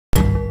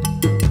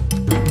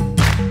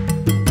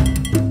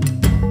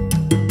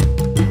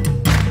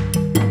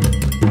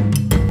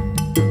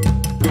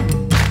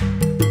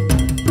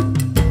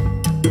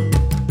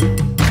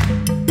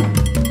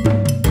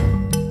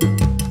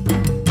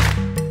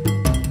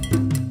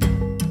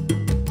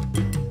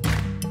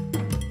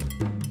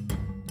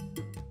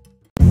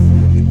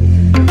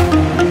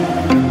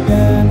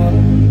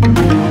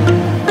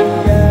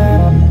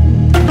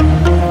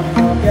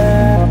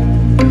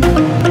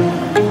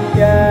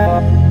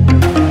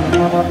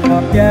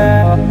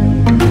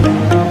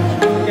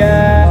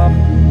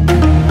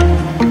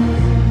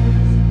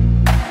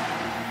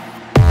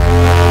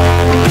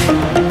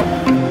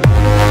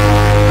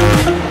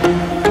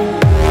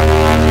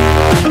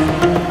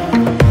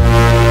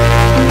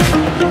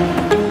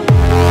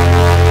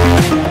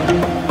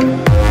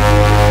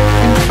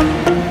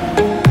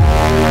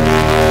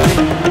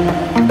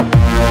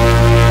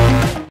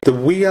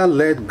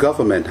Liberia-led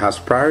government has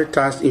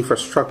prioritized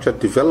infrastructure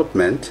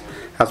development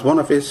as one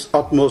of its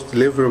utmost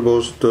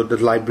deliverables to the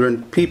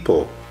Liberian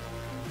people.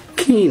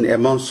 Key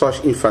among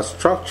such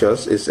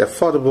infrastructures is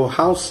affordable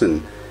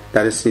housing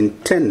that is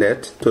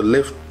intended to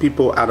lift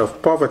people out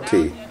of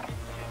poverty.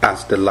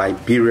 As the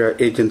Liberia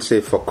Agency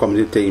for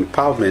Community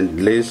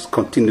Empowerment LACE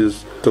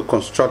continues to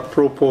construct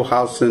proper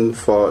housing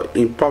for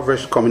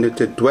impoverished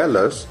community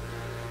dwellers,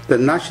 the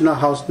National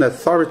Housing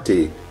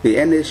Authority, the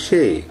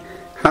NHA,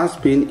 has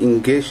been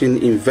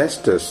engaging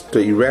investors to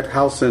erect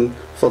housing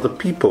for the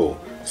people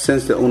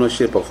since the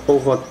ownership of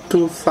over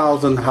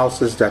 2,000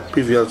 houses that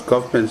previous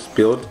governments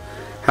built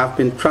have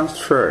been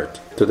transferred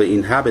to the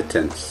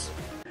inhabitants.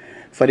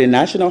 For the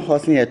National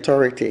Housing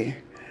Authority,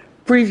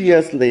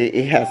 previously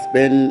it has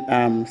been,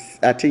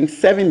 I think,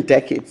 7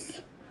 decades.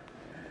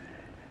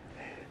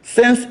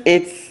 Since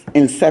its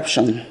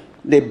inception,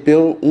 they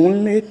built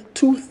only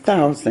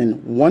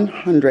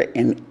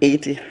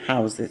 2,180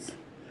 houses,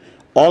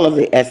 all of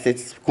the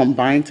assets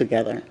combined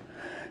together.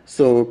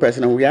 So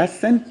President Weah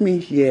sent me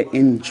here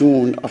in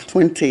June of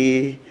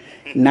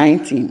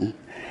 2019.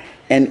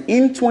 And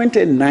in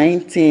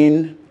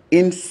 2019,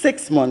 in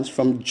 6 months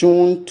from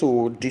June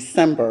to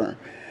December,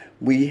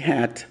 we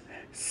had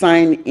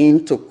signed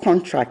into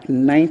contract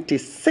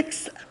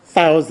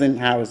 96,000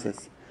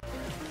 houses.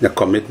 The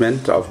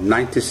commitment of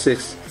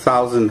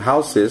 96,000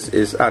 houses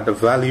is at the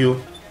value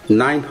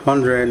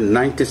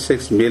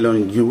 $996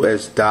 million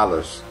US.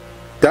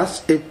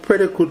 That's a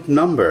pretty good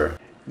number.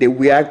 The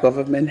Weah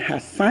government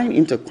has signed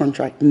into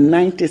contract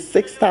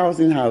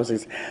 96,000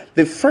 houses.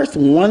 The first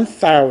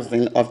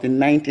 1,000 of the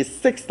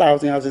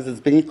 96,000 houses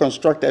is being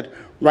constructed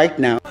right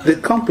now. The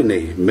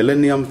company,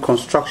 Millennium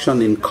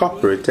Construction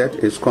Incorporated,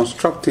 is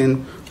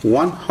constructing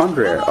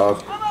 100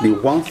 of the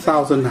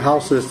 1,000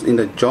 houses in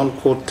the John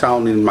Court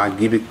town in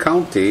Magibi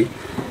County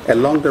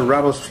along the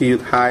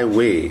Rabosfield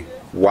Highway,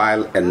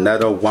 while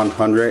another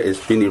 100 is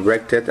being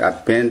erected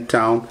at Ben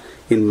Town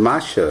in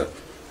Masha.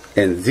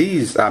 And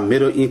these are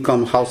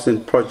middle-income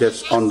housing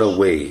projects on the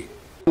way.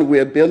 We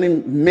are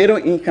building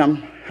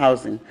middle-income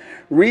housing.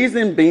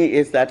 Reason being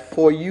is that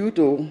for you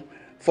to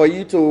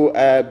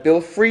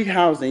build free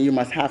housing, you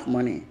must have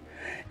money.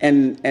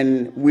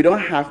 And we don't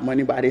have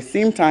money, but at the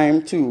same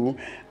time, too,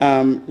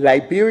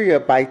 Liberia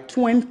by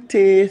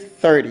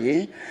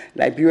 2030,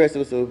 Liberia is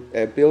supposed to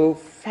build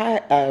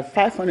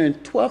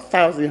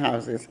 512,000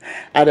 houses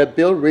at a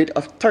build rate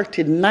of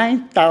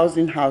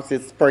 39,000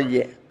 houses per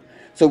year.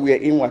 So we are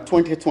in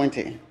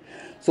 2020.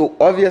 So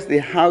obviously,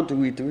 how do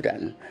we do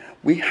that?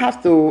 We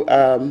have to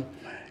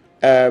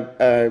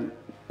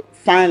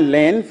find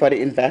land for the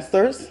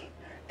investors,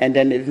 and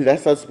then the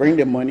investors bring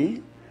the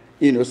money.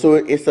 So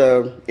it's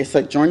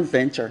a joint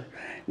venture.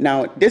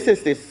 Now, this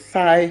is the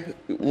side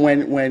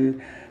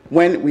when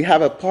we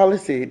have a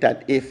policy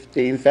that if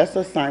the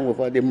investors sign with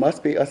us, they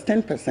must pay us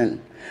 10%.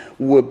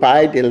 We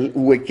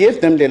give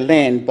them the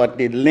land, but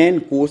the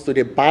land goes to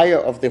the buyer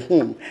of the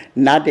home,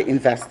 not the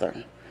investor.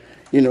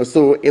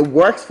 So it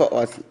works for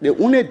us. The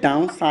only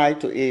downside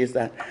to it is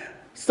that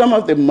some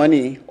of the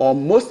money or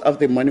most of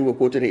the money will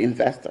go to the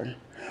investor.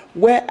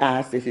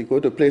 Whereas if you go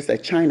to a place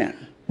like China,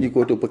 you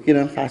go to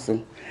Burkina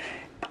Faso,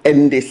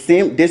 and this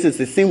is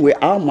the same way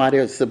our model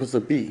is supposed to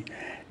be.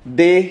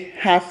 They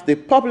have the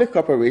public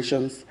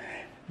corporations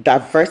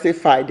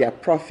diversify their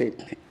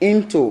profit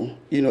into,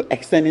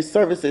 extending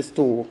services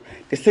to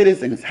the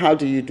citizens. How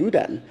do you do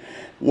that?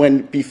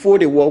 When before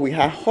the war, we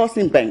had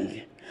housing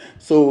bank.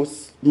 So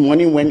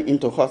money went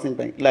into housing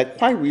bank. Like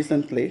quite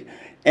recently,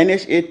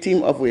 NHA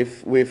teamed up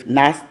with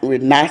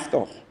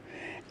NASCO.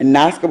 And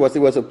NASCO was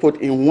able to put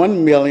in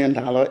 $1 million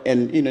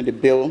and, they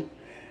build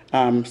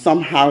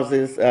some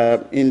houses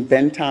in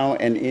Bentown,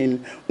 and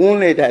in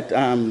only that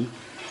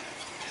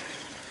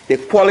the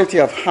quality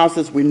of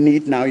houses we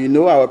need now.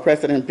 Our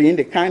president being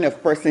the kind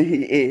of person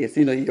he is,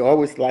 he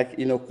always like,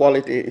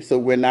 quality. So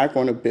we're not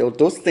going to build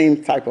those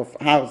same type of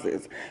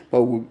houses,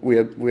 but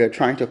we're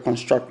trying to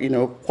construct,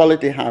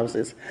 quality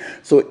houses.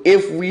 So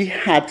if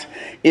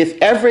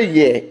every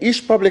year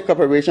each public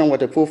corporation were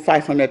to put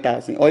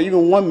 500,000 or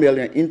even 1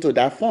 million into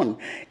that fund,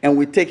 and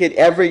we take it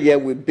every year,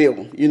 we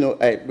build,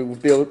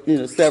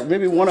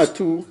 maybe 1 or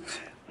 2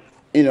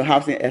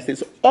 housing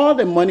estates, all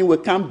the money will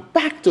come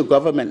back to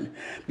government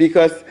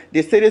because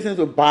the citizens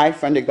will buy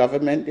from the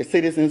government, the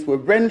citizens will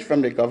rent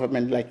from the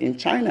government, like in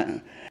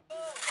China.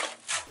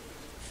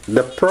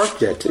 The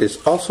project is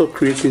also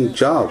creating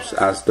jobs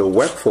as the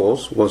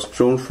workforce was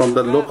drawn from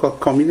the local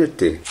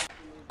community.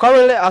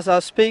 Currently, as I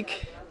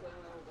speak,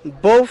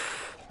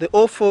 both the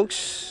old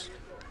folks,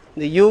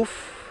 the youth,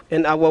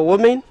 and our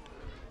women,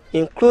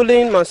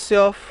 including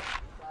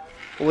myself,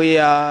 we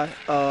are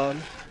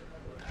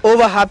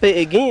over happy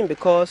again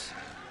because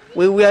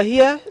we were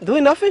here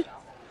doing nothing.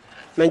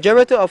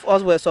 Majority of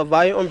us were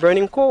surviving on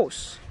burning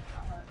coals.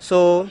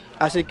 So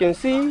as you can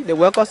see, the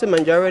workers in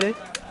majority,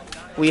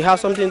 we have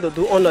something to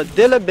do on a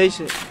daily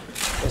basis.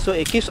 And so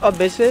it keeps us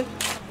busy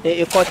and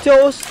it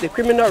curtails the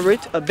criminal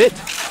rate a bit.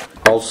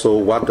 Also,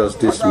 what does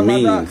this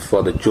mean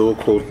for the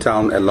Joko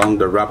town along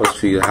the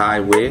Rabosfield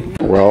Highway?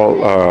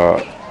 Well,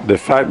 the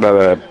fact that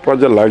a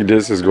project like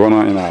this is going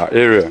on in our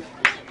area,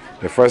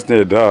 the first thing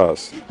it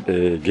does,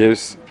 it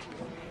gives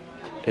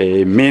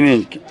a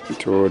meaning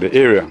to the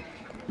area,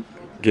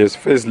 gives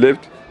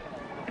facelift,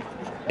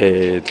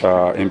 it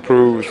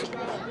improves,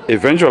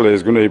 eventually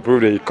it's going to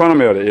improve the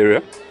economy of the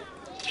area,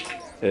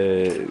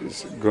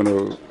 it's going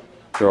to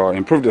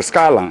improve the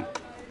skyline.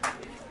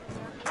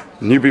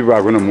 New people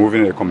are going to move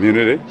in the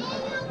community,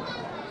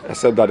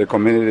 except that the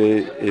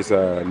community is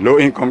a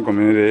low-income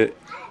community,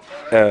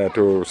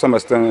 to some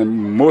extent,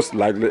 most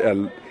likely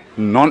a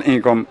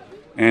non-income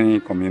any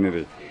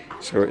community.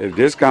 So if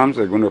this comes,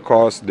 it's going to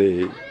cause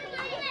a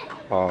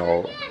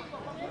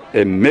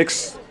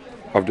mix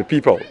of the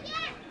people.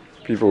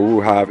 People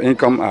who have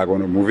income are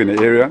going to move in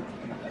the area.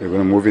 They're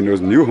going to move in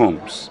those new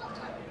homes.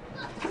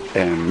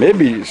 And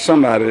maybe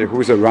somebody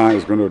who's around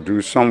is going to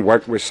do some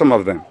work with some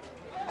of them.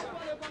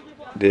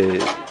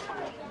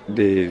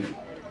 The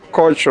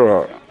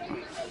cultural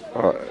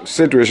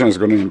situation is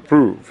going to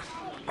improve.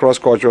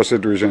 Cross-cultural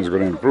situation is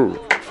going to improve.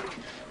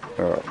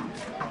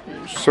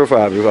 So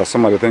far, those are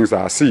some of the things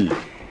that I see.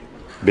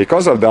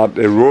 Because of that,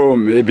 the road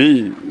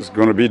maybe is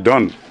going to be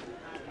done.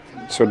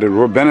 So the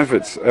road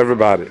benefits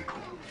everybody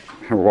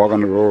who walk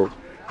on the road,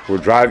 who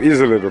drive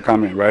easily to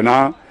come in. Right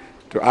now,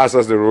 to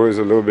access the road is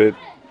a little bit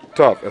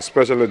tough,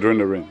 especially during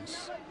the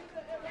rains.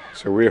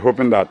 So we're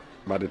hoping that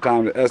by the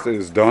time the estate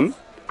is done,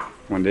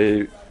 when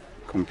they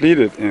complete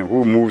it and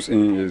who moves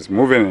in is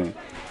moving in,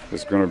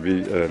 it's going to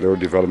be a little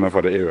development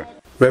for the area.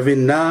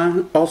 Reverend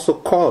Nah also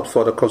called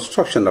for the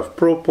construction of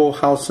proper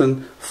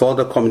housing for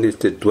the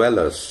community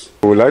dwellers.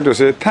 We would like to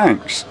say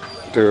thanks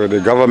to the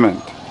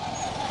government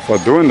for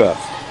doing that,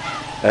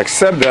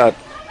 except that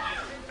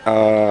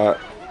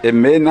it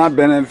may not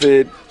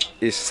benefit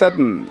a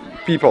certain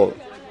people,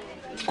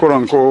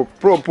 quote-unquote,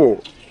 proper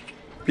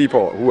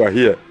people who are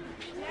here,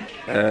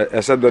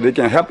 except that they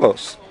can help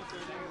us.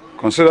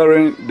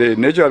 Considering the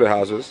nature of the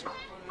houses,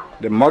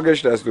 the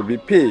mortgage that's to be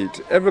paid,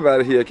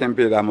 everybody here can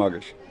pay that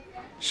mortgage.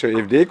 So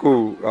if they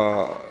could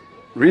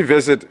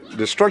revisit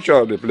the structure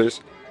of the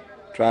place,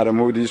 try to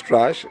move these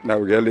trash that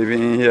we get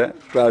living in here,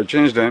 try to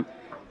change them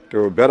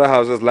to better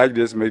houses like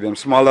this, make them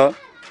smaller,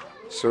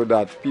 so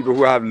that people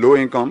who have low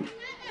income,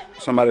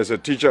 somebody is a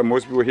teacher,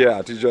 most people here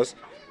are teachers,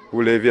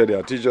 who live here, they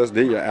are teachers,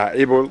 they are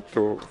able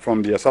to,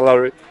 from their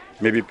salary,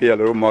 maybe pay a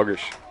little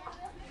mortgage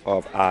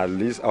of at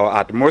least, or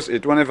at most,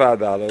 $25,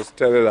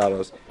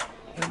 $30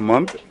 a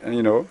month,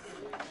 you know.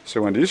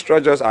 So when these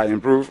structures are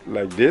improved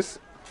like this,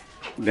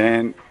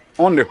 then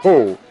on the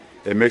whole,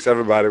 it makes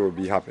everybody will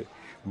be happy.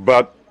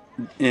 But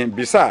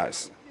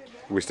besides,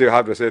 we still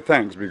have to say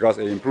thanks because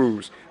it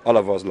improves all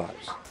of us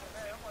lives.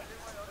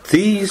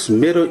 These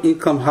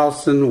middle-income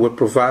housing will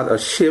provide a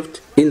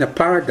shift in the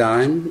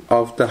paradigm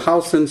of the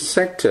housing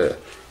sector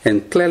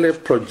and clearly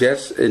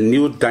projects a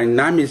new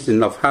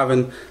dynamism of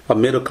having a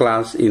middle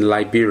class in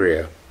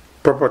Liberia.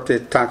 Property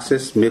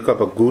taxes make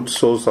up a good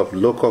source of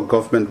local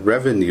government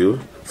revenue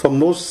for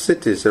most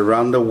cities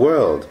around the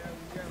world.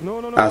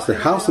 As the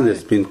housing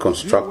is being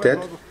constructed,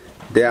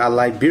 there are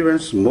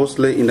Liberians,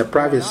 mostly in the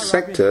private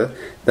sector,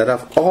 that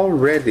have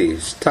already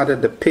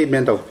started the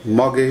payment of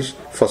mortgage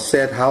for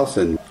said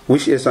housing,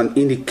 which is an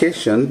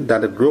indication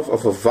that the growth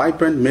of a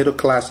vibrant middle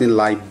class in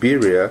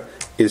Liberia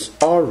is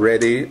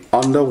already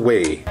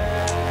underway.